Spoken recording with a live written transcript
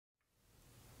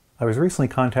I was recently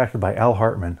contacted by Al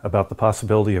Hartman about the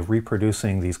possibility of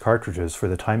reproducing these cartridges for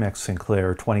the Timex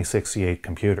Sinclair 2068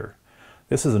 computer.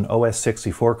 This is an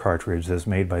OS64 cartridge that's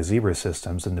made by Zebra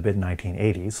Systems in the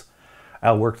mid-1980s.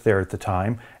 Al worked there at the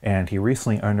time, and he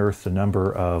recently unearthed a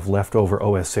number of leftover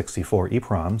OS64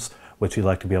 EPROMs, which he'd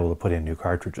like to be able to put in new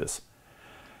cartridges.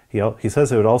 He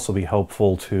says it would also be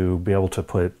helpful to be able to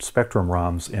put Spectrum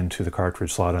ROMs into the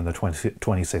cartridge slot on the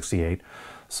 2068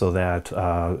 so that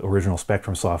original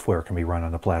Spectrum software can be run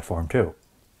on the platform too.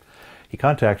 He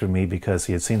contacted me because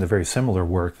he had seen the very similar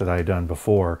work that I had done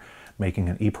before, making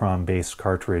an EPROM-based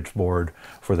cartridge board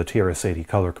for the TRS-80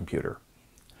 color computer.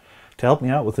 To help me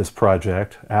out with this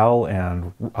project, Al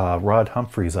and Rod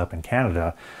Humphreys up in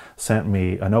Canada sent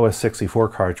me an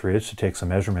OS64 cartridge to take some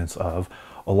measurements of,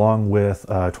 along with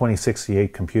a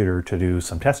 2068 computer to do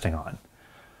some testing on.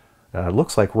 It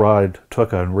looks like Rod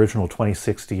took an original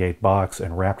 2068 box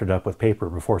and wrapped it up with paper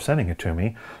before sending it to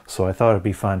me, so I thought it'd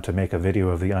be fun to make a video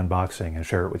of the unboxing and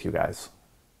share it with you guys.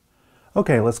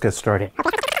 Okay, let's get started.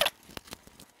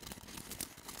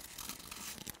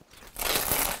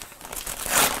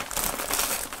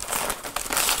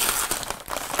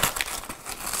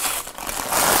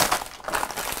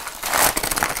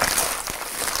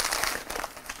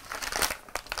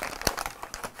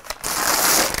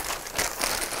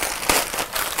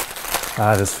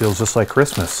 This feels just like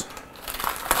Christmas.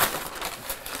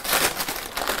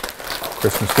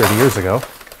 Christmas 30 years ago.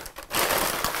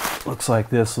 Looks like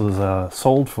this was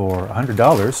sold for $100,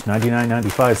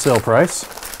 $99.95 sale price.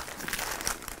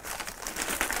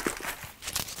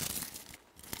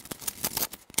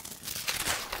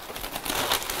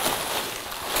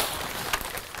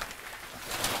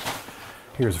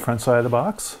 Here's the front side of the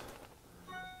box.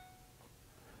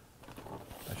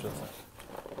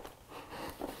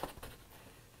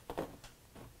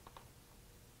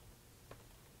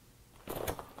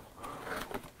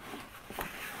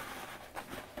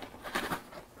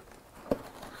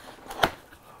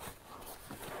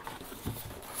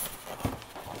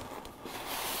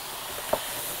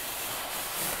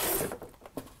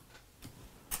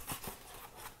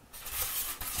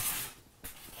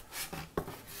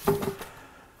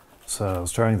 So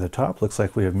starting at the top, looks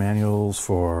like we have manuals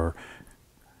for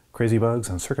Crazy Bugs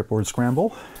and Circuit Board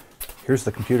Scramble. Here's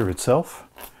the computer itself,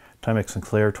 Timex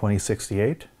Sinclair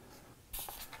 2068.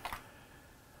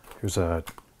 Here's a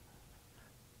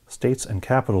States and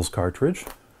Capitals cartridge.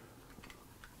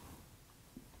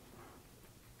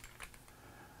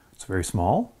 It's very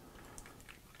small.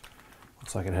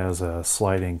 Looks like it has a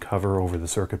sliding cover over the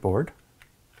circuit board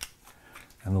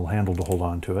and a little handle to hold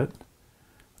on to it.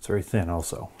 It's very thin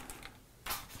also.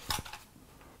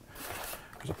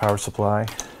 There's a power supply.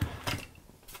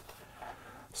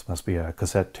 This must be a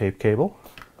cassette tape cable.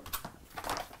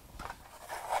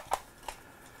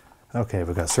 Okay,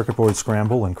 we've got Circuit Board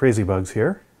Scramble and Crazy Bugs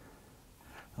here.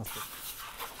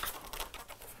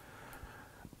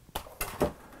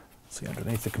 See,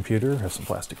 underneath the computer, have some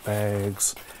plastic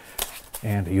bags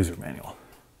and a user manual.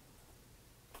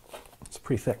 It's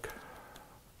pretty thick.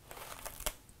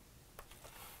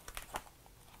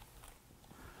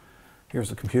 Here's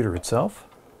the computer itself.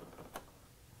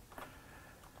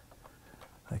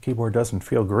 The keyboard doesn't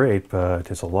feel great, but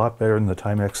it's a lot better than the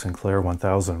Timex Sinclair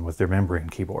 1000 with their membrane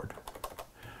keyboard.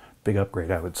 Big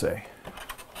upgrade, I would say.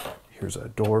 Here's a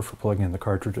door for plugging in the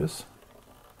cartridges.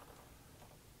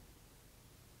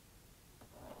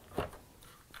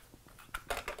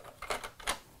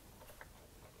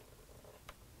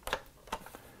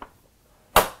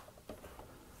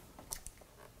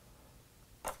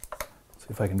 See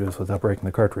if I can do this without breaking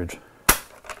the cartridge.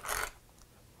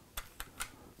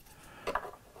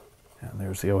 And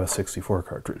there's the OS64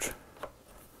 cartridge.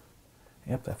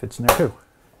 Yep, that fits in there too.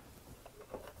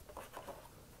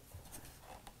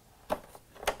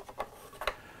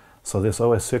 So this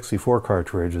OS64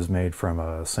 cartridge is made from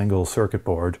a single circuit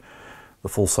board, the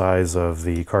full size of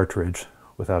the cartridge,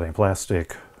 without any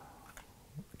plastic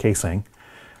casing.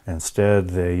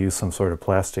 Instead, they used some sort of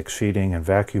plastic sheeting and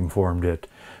vacuum formed it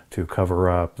to cover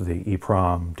up the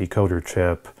EPROM decoder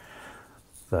chip,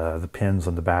 the pins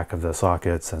on the back of the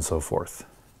sockets, and so forth.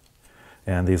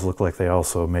 And these look like they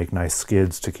also make nice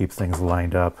skids to keep things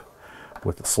lined up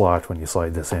with the slot when you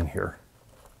slide this in here.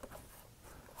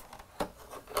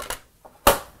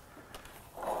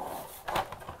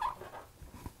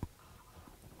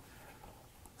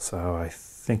 So I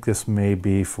think this may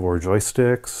be for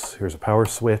joysticks. Here's a power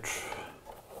switch.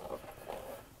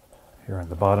 Here on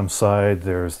the bottom side,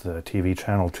 there's the TV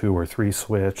channel 2 or 3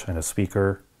 switch and a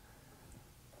speaker.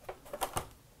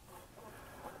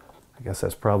 I guess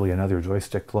that's probably another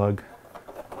joystick plug.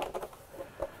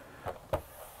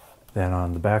 Then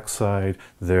on the back side,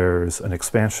 there's an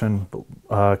expansion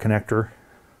connector,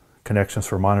 connections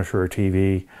for monitor or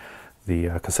TV,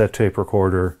 the cassette tape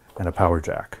recorder, and a power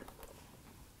jack.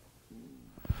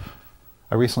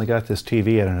 I recently got this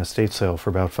TV at an estate sale for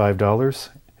about $5.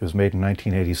 It was made in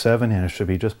 1987 and it should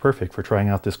be just perfect for trying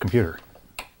out this computer.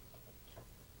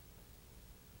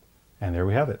 And there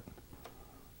we have it.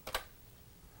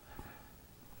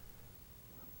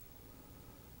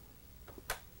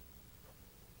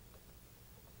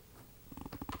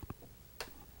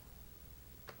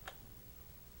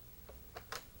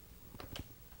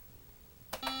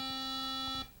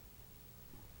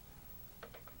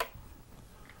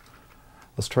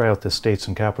 Let's try out this States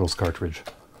and Capitals cartridge.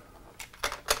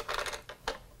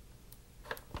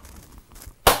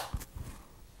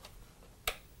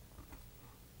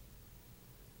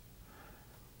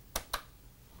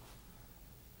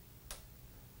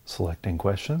 Selecting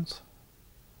questions.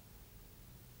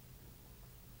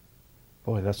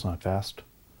 Boy, that's not fast.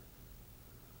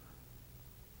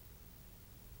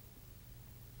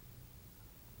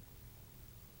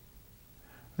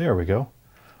 There we go.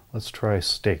 Let's try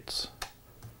states.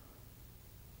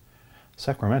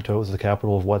 Sacramento is the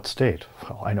capital of what state?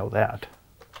 Well, I know that.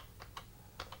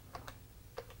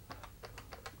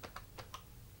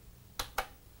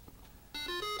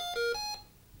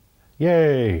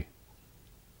 Yay!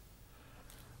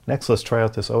 Next, let's try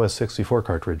out this OS64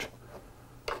 cartridge.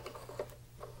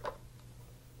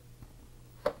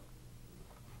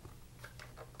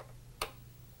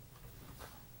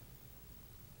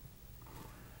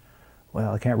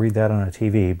 Well, I can't read that on a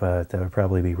TV, but that would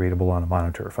probably be readable on a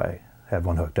monitor if I had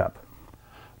one hooked up.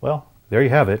 Well, there you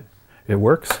have it. It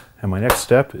works, and my next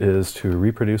step is to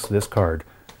reproduce this card.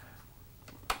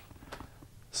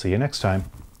 See you next time.